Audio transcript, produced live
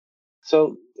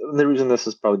So the reason this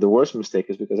is probably the worst mistake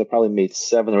is because I probably made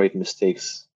 7 or 8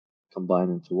 mistakes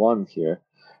combined into one here.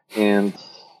 And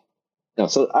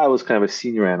so I was kind of a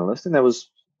senior analyst, and I was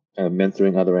kind of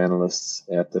mentoring other analysts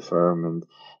at the firm and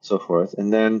so forth.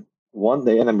 And then one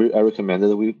day, and I recommended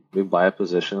that we buy a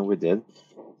position, and we did.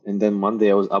 And then one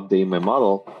day I was updating my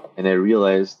model, and I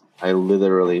realized I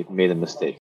literally made a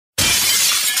mistake.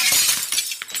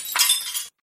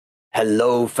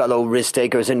 Hello, fellow risk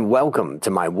takers, and welcome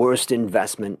to my worst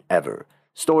investment ever.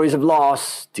 Stories of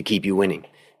loss to keep you winning.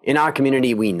 In our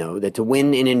community, we know that to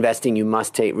win in investing, you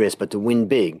must take risk, but to win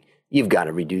big, you've got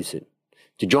to reduce it.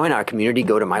 To join our community,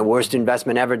 go to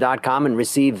myworstinvestmentever.com and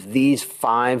receive these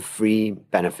 5 free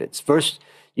benefits. First,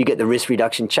 you get the risk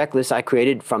reduction checklist I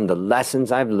created from the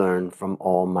lessons I've learned from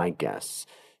all my guests.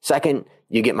 Second,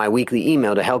 you get my weekly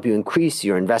email to help you increase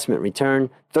your investment return.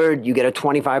 Third, you get a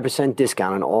 25%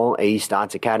 discount on all A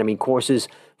Stotz Academy courses.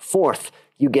 Fourth,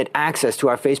 you get access to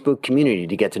our Facebook community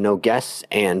to get to know guests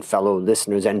and fellow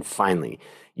listeners. And finally,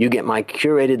 you get my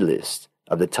curated list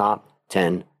of the top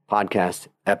 10 podcast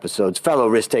episodes. Fellow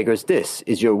risk takers, this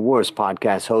is your worst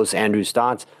podcast host, Andrew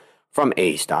Stotz from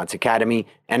A Stotz Academy,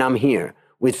 and I'm here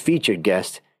with featured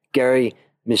guest Gary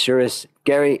Mishuras.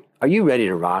 Gary, are you ready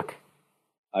to rock?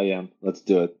 I am. Let's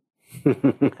do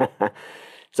it.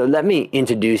 So let me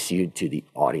introduce you to the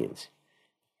audience.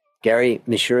 Gary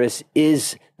Mishuras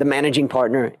is the managing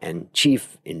partner and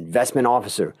chief investment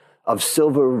officer of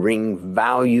Silver Ring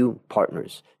Value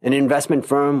Partners, an investment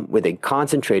firm with a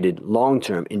concentrated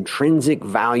long-term intrinsic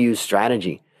value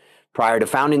strategy. Prior to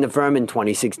founding the firm in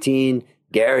 2016,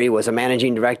 Gary was a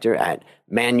managing director at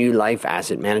Manulife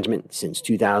Asset Management since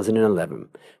 2011,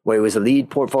 where he was a lead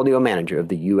portfolio manager of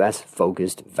the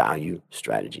U.S.-focused value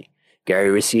strategy.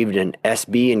 Gary received an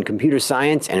SB in computer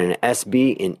science and an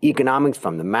SB in economics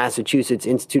from the Massachusetts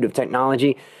Institute of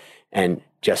Technology. And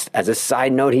just as a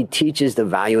side note, he teaches the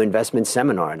value investment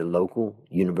seminar at a local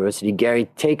university. Gary,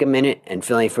 take a minute and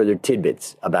fill any further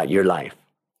tidbits about your life.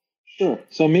 Sure.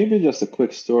 So maybe just a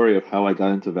quick story of how I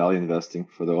got into value investing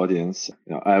for the audience.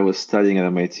 I was studying at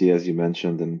MIT, as you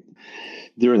mentioned, and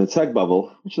during the tech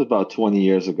bubble, which was about 20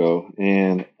 years ago,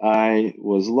 and I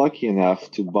was lucky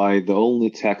enough to buy the only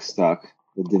tech stock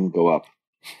that didn't go up.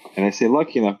 And I say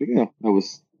lucky enough because, I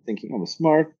was thinking I'm a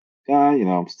smart guy,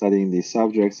 I'm studying these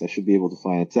subjects. I should be able to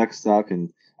find a tech stock.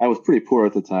 And I was pretty poor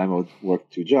at the time. I would work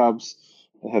 2 jobs.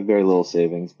 I had very little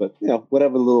savings, but,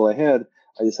 whatever little I had,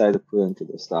 I decided to put into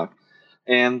the stock.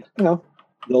 And, the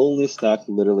only stock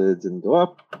literally didn't go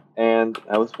up. And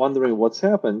I was wondering what's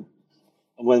happened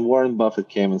when Warren Buffett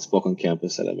came and spoke on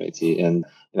campus at MIT and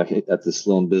at the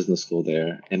Sloan Business School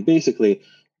there, and basically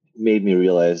made me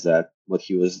realize that what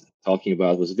he was talking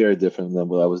about was very different than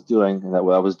what I was doing, and that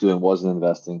what I was doing wasn't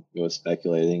investing, it was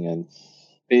speculating. And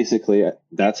basically,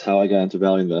 that's how I got into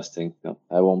value investing.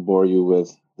 I won't bore you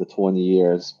with the 20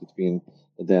 years between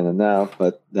then and now,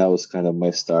 but that was kind of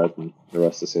my start, and the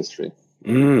rest is history.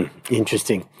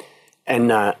 Interesting.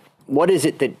 And what is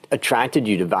it that attracted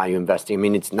you to value investing? I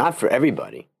mean, it's not for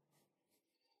everybody.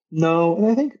 No, and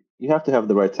I think you have to have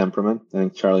the right temperament. I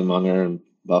think Charlie Munger and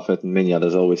Buffett and many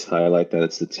others always highlight that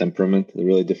it's the temperament that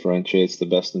really differentiates the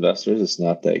best investors. It's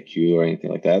not the IQ or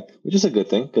anything like that, which is a good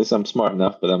thing because I'm smart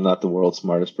enough, but I'm not the world's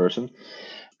smartest person.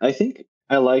 I think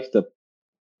I like the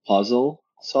puzzle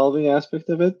solving aspect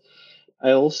of it.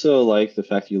 I also like the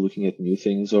fact you're looking at new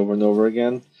things over and over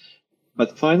again.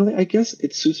 But finally, I guess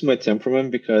it suits my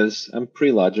temperament because I'm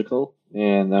pretty logical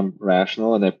and I'm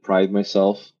rational, and I pride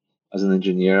myself as an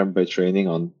engineer by training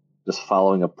on just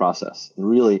following a process and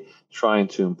really trying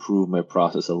to improve my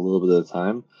process a little bit at a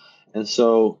time. And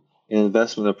so an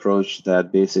investment approach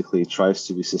that basically tries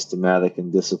to be systematic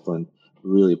and disciplined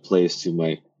really plays to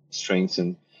my strengths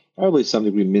and probably to some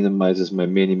degree minimizes my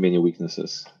many, many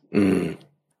weaknesses.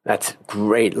 That's a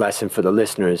great lesson for the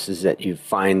listeners, is that you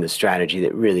find the strategy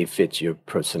that really fits your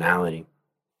personality.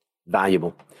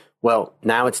 Valuable. Well,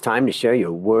 now it's time to share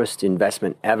your worst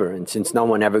investment ever. And since no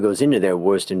one ever goes into their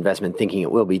worst investment thinking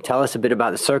it will be, tell us a bit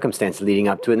about the circumstance leading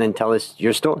up to it, and then tell us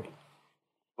your story.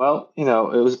 Well, it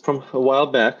was from a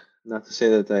while back, not to say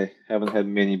that I haven't had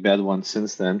many bad ones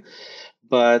since then,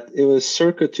 but it was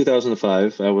circa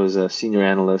 2005. I was a senior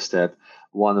analyst at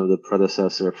one of the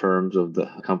predecessor firms of the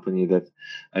company that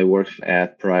I worked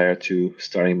at prior to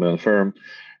starting my own firm.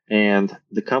 And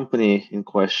the company in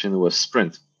question was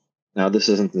Sprint. Now, this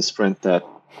isn't the Sprint that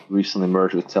recently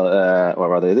merged with, or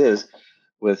rather it is,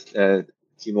 with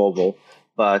T-Mobile,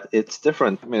 but it's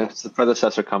different. I mean, it's the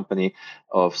predecessor company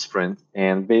of Sprint.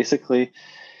 And basically,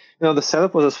 the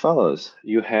setup was as follows.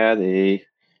 You had a,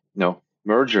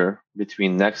 merger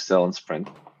between Nextel and Sprint.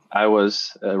 I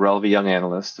was a relatively young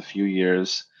analyst, a few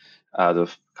years out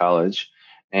of college,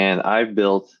 and I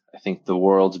built, I think, the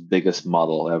world's biggest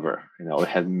model ever. It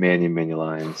had many, many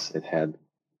lines. It had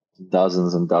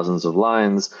dozens and dozens of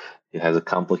lines. It has a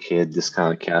complicated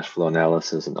discounted cash flow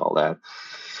analysis and all that.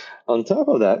 On top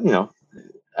of that,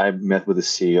 I met with the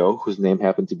CEO whose name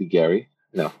happened to be Gary.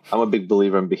 I'm a big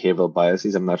believer in behavioral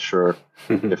biases. I'm not sure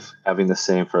if having the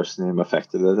same first name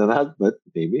affected it or not, but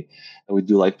maybe. And we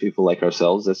do like people like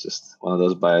ourselves. That's just one of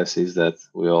those biases that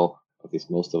we all, at least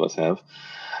most of us, have.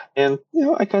 And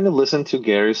I kind of listened to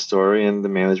Gary's story and the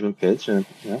management pitch, and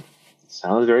it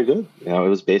sounded very good. It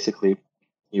was basically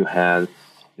you had,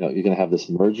 you're going to have this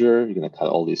merger, you're going to cut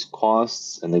all these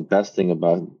costs, and the best thing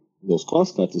about those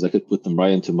cost cuts is I could put them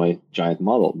right into my giant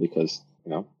model because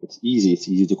it's easy. It's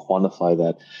easy to quantify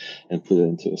that and put it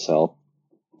into Excel.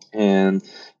 And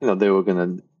they were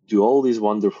going to do all these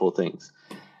wonderful things.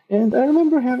 And I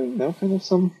remember having kind of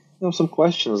some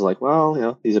questions like,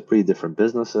 well, these are pretty different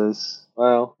businesses.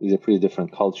 Well, these are pretty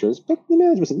different cultures. But the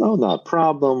management said, no, not a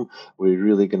problem. We're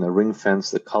really going to ring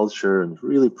fence the culture and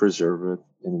really preserve it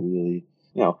and really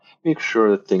make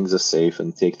sure that things are safe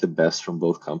and take the best from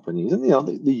both companies. And,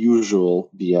 the usual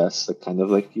BS, that kind of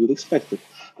like you would expect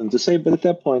them to say. But at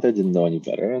that point, I didn't know any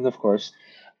better. And of course,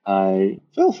 I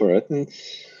fell for it. And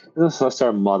so I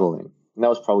started modeling. And that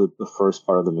was probably the first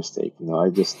part of the mistake. I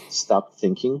just stopped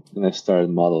thinking and I started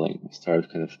modeling. I started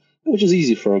which is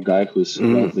easy for a guy who's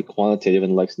relatively quantitative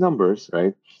and likes numbers,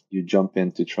 right? You jump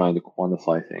into trying to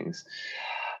quantify things.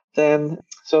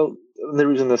 So the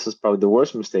reason this is probably the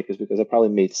worst mistake is because I probably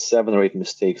made 7 or 8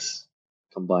 mistakes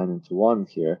combined into one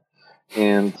here.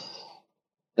 And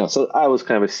so I was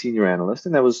kind of a senior analyst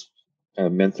and I was kind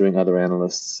of mentoring other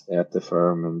analysts at the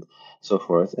firm and so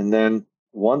forth. And then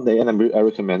one day, and I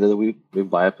recommended that we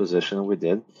buy a position, and we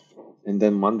did. And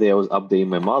then one day I was updating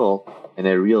my model and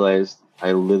I realized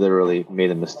I literally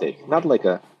made a mistake. Not like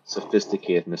a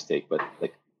sophisticated mistake, but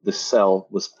like the cell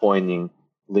was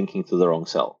linking to the wrong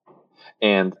cell.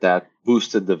 And that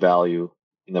boosted the value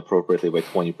inappropriately by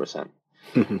 20%.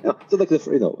 So like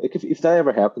if that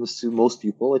ever happens to most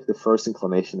people, like the first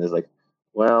inclination is like,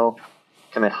 well,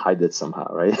 can I hide it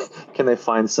somehow, right? Can I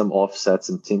find some offsets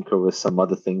and tinker with some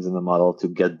other things in the model to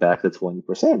get back the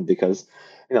 20%? Because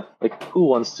like who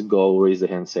wants to go raise their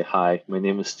hand and say, hi, my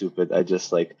name is stupid. I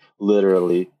just like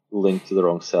literally linked to the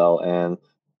wrong cell and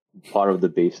part of the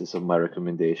basis of my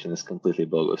recommendation is completely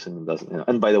bogus and it doesn't.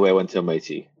 And by the way, I went to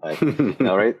MIT,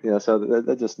 right? So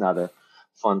that's just not a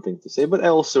fun thing to say. But I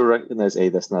also recognize A,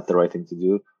 that's not the right thing to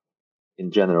do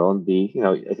in general, and B,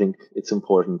 I think it's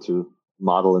important to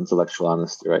model intellectual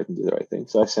honesty, right, and do the right thing.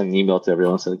 So I sent an email to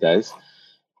everyone and said, guys,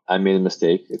 I made a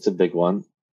mistake. It's a big one.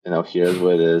 Here's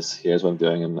what it is. Here's what I'm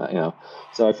doing. And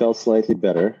so I felt slightly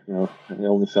better. I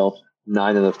only felt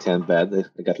 9 out of 10 bad.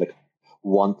 I got like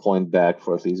 1 point back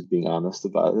for at least being honest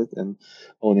about it and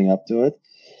owning up to it.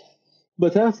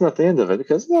 But that's not the end of it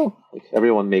because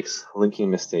everyone makes linking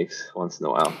mistakes once in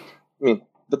a while.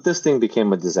 But this thing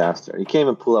became a disaster. You can't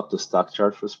even pull up the stock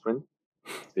chart for Sprint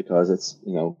because it's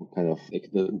kind of like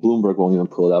the Bloomberg won't even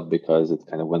pull it up because it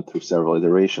kind of went through several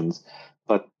iterations.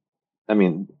 But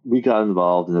we got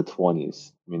involved in the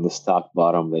 20s. The stock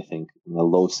bottomed, I think, in the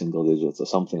low single digits or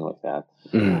something like that.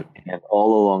 And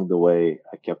all along the way,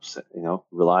 I kept,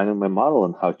 relying on my model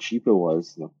and how cheap it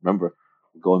was. Remember,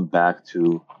 going back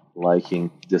to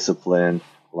liking discipline,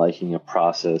 liking a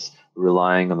process,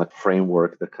 relying on a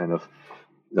framework that kind of,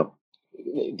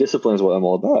 discipline is what I'm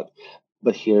all about.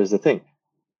 But here's the thing.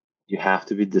 You have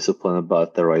to be disciplined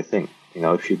about the right thing.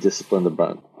 If you're disciplined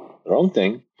about the wrong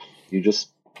thing, you just,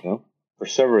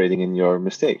 perseverating in your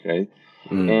mistake, right?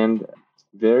 And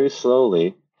very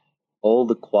slowly, all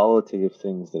the qualitative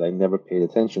things that I never paid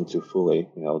attention to fully,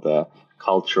 the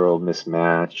cultural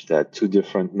mismatch, that 2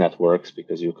 different networks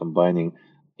because you're combining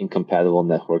incompatible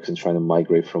networks and trying to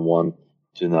migrate from one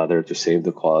to another to save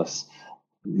the costs,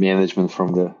 management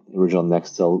from the original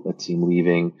Nextel team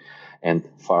leaving, and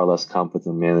far less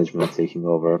competent management taking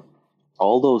over.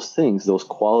 All those things, those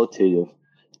qualitative,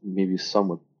 maybe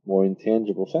somewhat more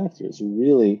intangible factors,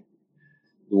 really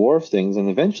dwarf things. And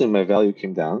eventually my value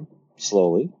came down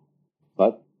slowly,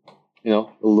 but a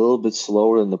little bit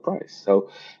slower than the price.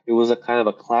 So it was a kind of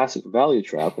a classic value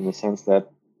trap in the sense that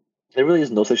there really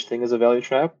is no such thing as a value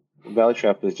trap. A value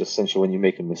trap is just essentially when you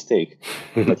make a mistake,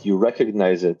 but you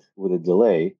recognize it with a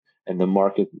delay, and the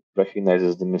market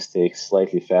recognizes the mistake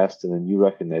slightly faster than you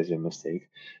recognize your mistake.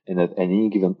 And at any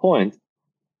given point,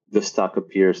 the stock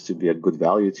appears to be a good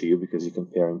value to you because you're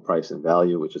comparing price and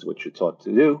value, which is what you're taught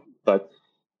to do. But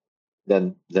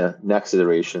then the next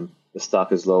iteration, the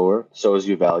stock is lower, so is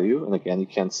your value. And again, you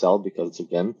can't sell because it's,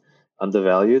 again,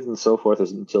 undervalued and so forth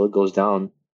until it goes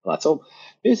down a lot. So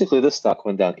basically, this stock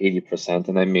went down 80%.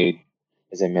 And I made,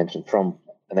 as I mentioned, from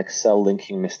an Excel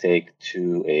linking mistake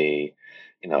to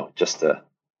just a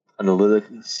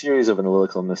series of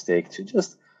analytical mistake to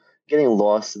just getting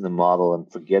lost in the model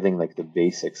and forgetting like the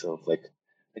basics of like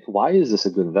why is this a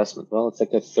good investment? Well, it's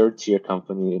like a third tier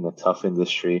company in a tough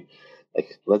industry.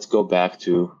 Like, let's go back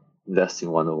to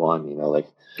investing 101.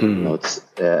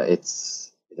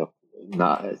 It's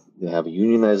not, they have a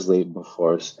unionized labor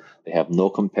force. They have no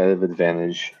competitive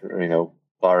advantage,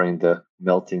 barring the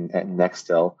melting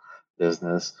Nextel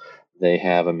business. They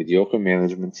have a mediocre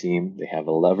management team. They have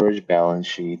a leveraged balance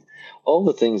sheet. All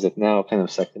the things that now kind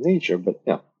of second nature. But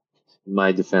in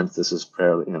my defense, this is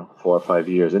probably 4 or 5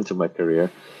 years into my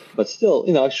career. But still,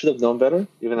 I should have known better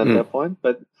even at that point.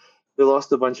 But we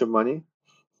lost a bunch of money,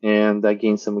 and I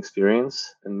gained some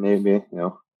experience. And maybe,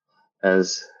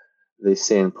 as they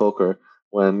say in poker,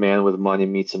 when a man with money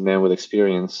meets a man with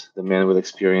experience, the man with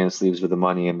experience leaves with the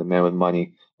money, and the man with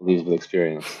money leaves with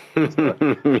experience.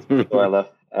 So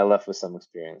I left with some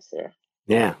experience there.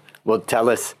 Yeah. Well, tell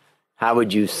us, how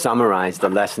would you summarize the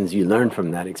lessons you learned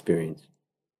from that experience?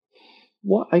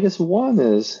 Well, I guess one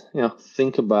is,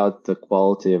 think about the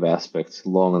qualitative aspects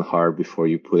long and hard before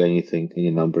you put any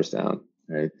numbers down,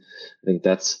 right? I think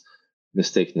that's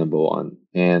mistake number one.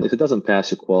 And if it doesn't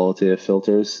pass your qualitative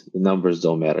filters, the numbers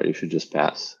don't matter. You should just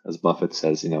pass. As Buffett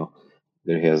says,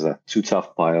 there he has a too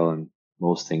tough pile, and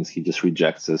most things he just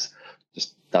rejects as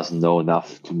just doesn't know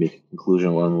enough to make a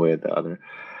conclusion one way or the other.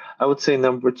 I would say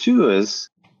number two is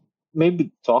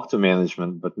maybe talk to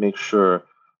management, but make sure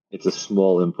it's a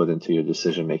small input into your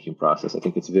decision-making process. I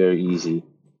think it's very easy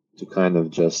to kind of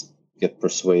just get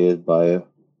persuaded by a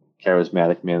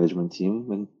charismatic management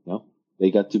team, and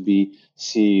they got to be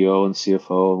CEO and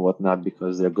CFO and whatnot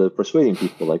because they're good at persuading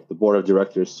people, like the board of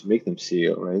directors, to make them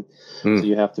CEO, right? So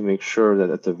you have to make sure that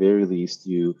at the very least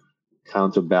you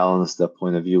counterbalance that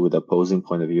point of view with opposing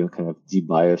point of view and kind of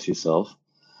de-bias yourself.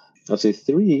 I'd say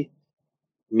three,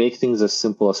 make things as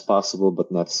simple as possible,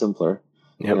 but not simpler.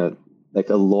 Yep. Like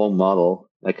a long model.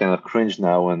 I kind of cringe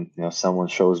now when someone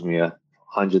shows me a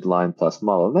 100-line plus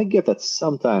model, and I get that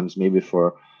sometimes, maybe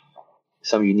for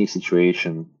some unique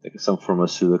situation, like some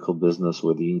pharmaceutical business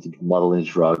where you need to model a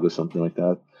drug or something like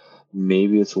that,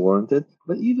 maybe it's warranted.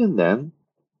 But even then,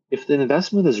 if the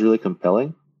investment is really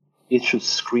compelling, it should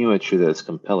scream at you that it's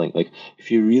compelling. Like,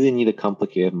 if you really need a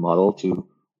complicated model to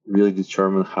really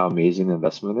determine how amazing the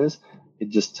investment is, it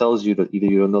just tells you that either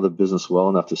you don't know the business well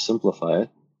enough to simplify it,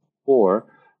 or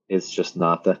it's just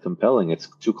not that compelling. It's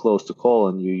too close to call,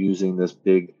 and you're using this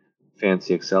big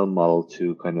fancy Excel model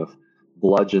to kind of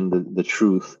bludgeon the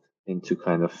truth into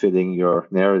kind of fitting your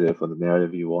narrative or the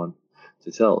narrative you want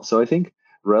to tell. So I think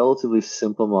relatively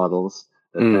simple models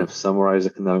that kind of summarize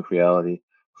economic reality,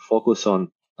 focus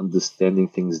on understanding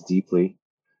things deeply,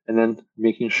 and then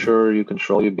making sure you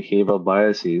control your behavioral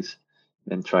biases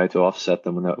and try to offset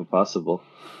them whenever possible.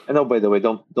 And by the way,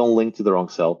 don't link to the wrong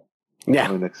cell.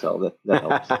 Yeah. In Excel, that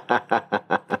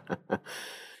helps.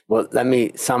 Well, let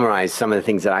me summarize some of the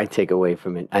things that I take away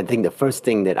from it. I think the first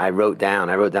thing that I wrote down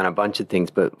a bunch of things,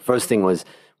 but first thing was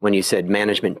when you said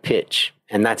management pitch,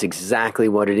 and that's exactly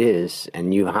what it is.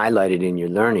 And you highlighted in your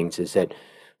learnings is that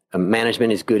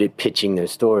management is good at pitching their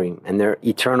story, and they're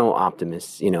eternal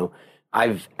optimists.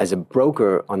 I've, as a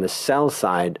broker on the sell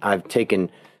side, I've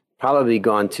probably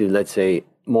gone to, let's say,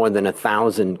 more than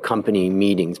 1,000 company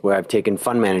meetings where I've taken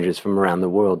fund managers from around the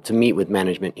world to meet with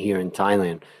management here in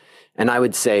Thailand. And I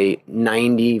would say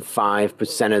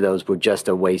 95% of those were just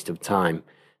a waste of time.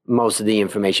 Most of the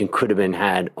information could have been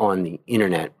had on the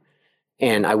internet.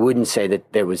 And I wouldn't say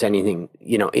that there was anything,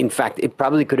 in fact, it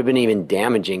probably could have been even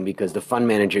damaging because the fund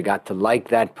manager got to like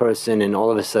that person, and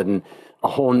all of a sudden a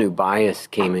whole new bias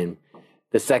came in.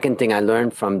 The second thing I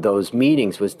learned from those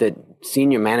meetings was that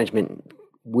senior management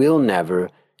will never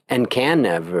and can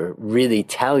never really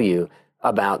tell you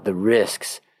about the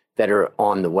risks that are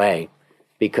on the way,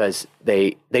 because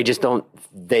they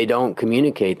don't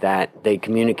communicate that. They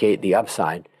communicate the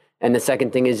upside. And the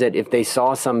second thing is that if they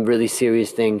saw some really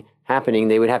serious thing happening,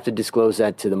 they would have to disclose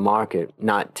that to the market,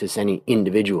 not to any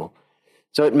individual.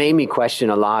 So it made me question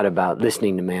a lot about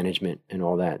listening to management and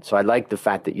all that. So I like the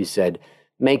fact that you said,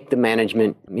 make the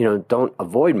management, don't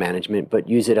avoid management, but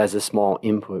use it as a small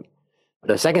input.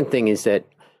 The second thing is that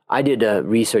I did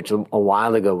research a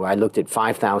while ago where I looked at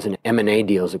 5,000 M&A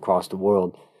deals across the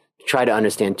world to try to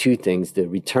understand two things: the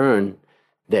return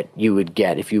that you would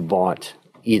get if you bought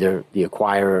either the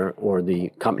acquirer or the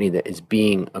company that is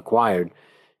being acquired,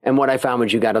 And what I found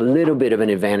was you got a little bit of an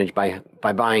advantage by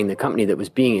buying the company that was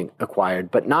being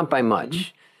acquired, but not by much.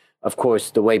 Mm-hmm. Of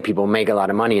course, the way people make a lot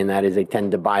of money in that is they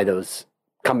tend to buy those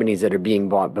companies that are being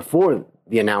bought before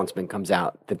the announcement comes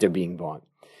out that they're being bought.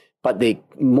 But the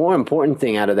more important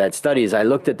thing out of that study is I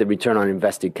looked at the return on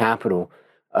invested capital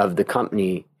of the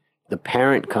company, the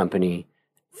parent company,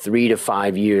 3 to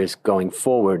 5 years going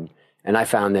forward. And I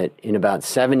found that in about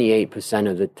 78%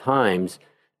 of the times,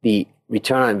 the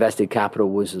return on invested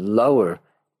capital was lower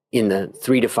in the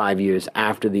 3 to 5 years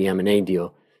after the M&A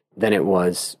deal than it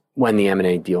was when the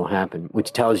M&A deal happened,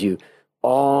 which tells you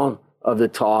all of the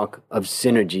talk of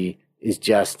synergy is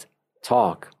just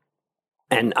talk.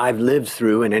 And I've lived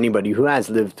through, and anybody who has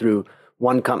lived through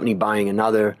one company buying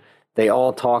another, they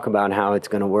all talk about how it's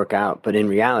going to work out. But in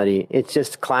reality, it's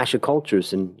just a clash of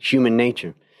cultures and human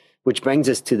nature, which brings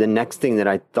us to the next thing that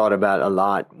I thought about a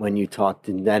lot when you talked,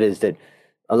 and that is that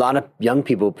a lot of young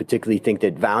people particularly think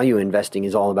that value investing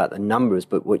is all about the numbers.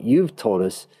 But what you've told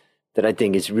us that I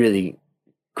think is really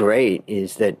great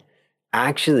is that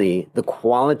actually the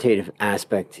qualitative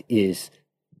aspect is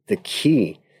the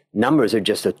key. Numbers are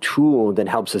just a tool that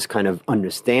helps us kind of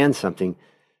understand something,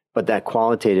 but that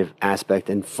qualitative aspect.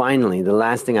 And finally, the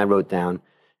last thing I wrote down,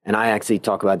 and I actually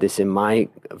talk about this in my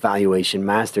valuation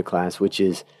masterclass, which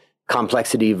is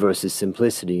complexity versus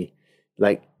simplicity.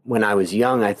 Like when I was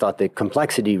young, I thought that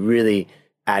complexity really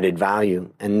added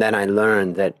value. And then I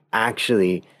learned that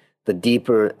actually the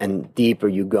deeper and deeper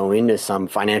you go into some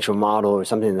financial model or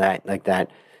something like that,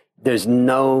 there's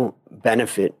no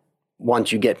benefit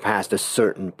once you get past a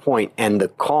certain point and the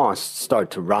costs start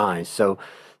to rise. So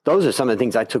those are some of the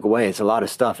things I took away. It's a lot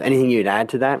of stuff. Anything you'd add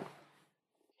to that?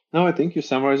 No, I think you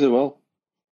summarized it well.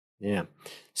 Yeah.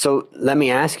 So let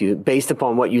me ask you, based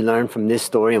upon what you learned from this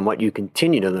story and what you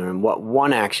continue to learn, what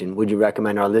one action would you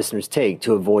recommend our listeners take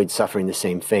to avoid suffering the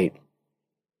same fate?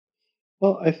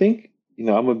 Well, I think,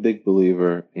 I'm a big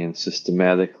believer in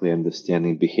systematically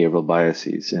understanding behavioral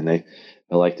biases. And I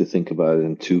like to think about it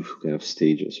in two kind of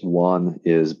stages. One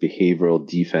is behavioral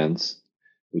defense,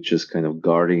 which is kind of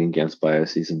guarding against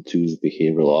biases. And two is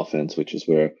behavioral offense, which is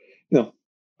where,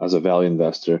 as a value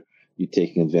investor, you're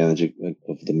taking advantage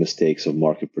of the mistakes of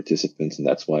market participants. And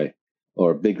that's why,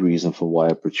 or a big reason for why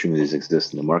opportunities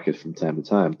exist in the market from time to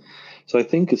time. So I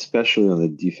think especially on the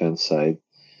defense side,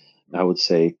 I would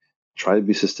say try to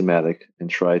be systematic and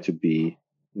try to be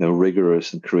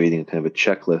rigorous in creating kind of a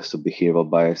checklist of behavioral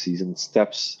biases and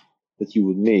steps that you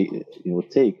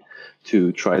would take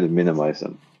to try to minimize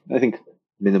them. I think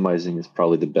minimizing is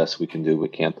probably the best we can do. We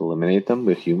can't eliminate them.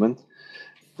 We're human.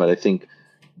 But I think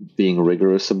being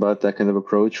rigorous about that kind of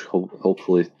approach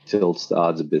hopefully tilts the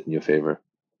odds a bit in your favor.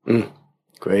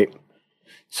 Great.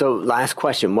 So last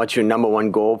question, what's your number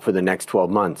one goal for the next 12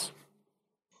 months?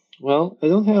 Well, I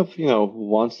don't have,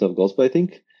 one set of goals, but I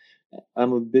think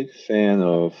I'm a big fan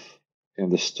of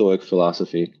the Stoic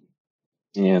philosophy.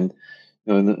 And,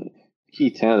 the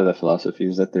key tenet of that philosophy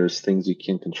is that there's things you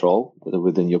can control that are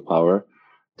within your power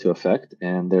to affect,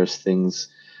 and there's things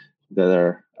that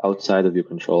are outside of your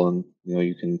control, and,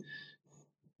 you can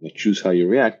choose how you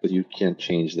react, but you can't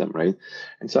change them, right?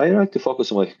 And so I like to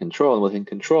focus on what I can control, and what I can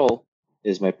control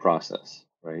is my process,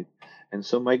 right? And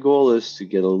so my goal is to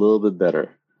get a little bit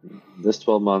better. This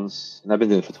 12 months, and I've been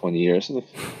doing it for 20 years, and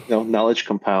knowledge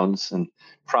compounds and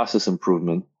process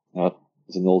improvement,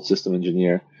 as an old system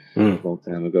engineer a long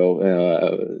time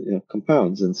ago,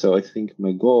 compounds. And so I think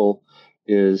my goal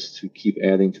is to keep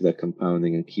adding to that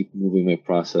compounding and keep moving my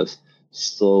process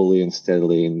slowly and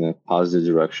steadily in the positive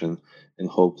direction, and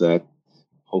hope that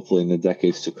hopefully in the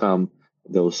decades to come,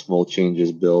 those small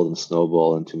changes build and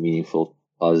snowball into meaningful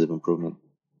positive improvement.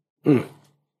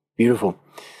 Beautiful.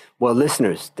 Well,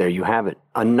 listeners, there you have it.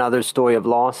 Another story of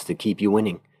loss to keep you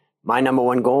winning. My number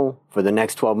one goal for the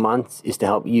next 12 months is to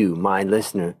help you, my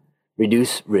listener,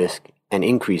 reduce risk and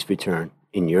increase return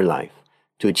in your life.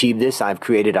 To achieve this, I've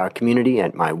created our community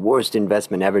at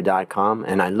myworstinvestmentever.com,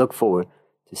 and I look forward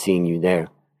to seeing you there.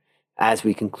 As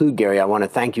we conclude, Gary, I want to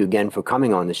thank you again for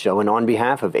coming on the show, and on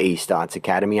behalf of A Stotz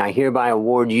Academy, I hereby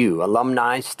award you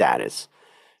alumni status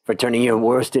for turning your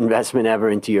worst investment ever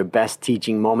into your best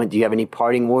teaching moment. Do you have any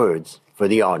parting words for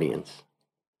the audience?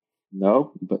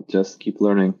 No, but just keep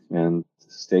learning and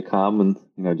stay calm and,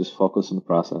 just focus on the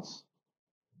process.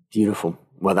 Beautiful.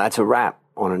 Well, that's a wrap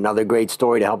on another great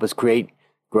story to help us create,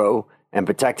 grow, and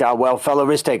protect our well fellow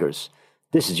risk takers.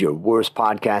 This is your worst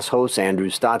podcast host,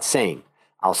 Andrew Stotz, saying,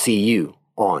 I'll see you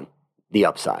on the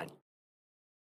upside.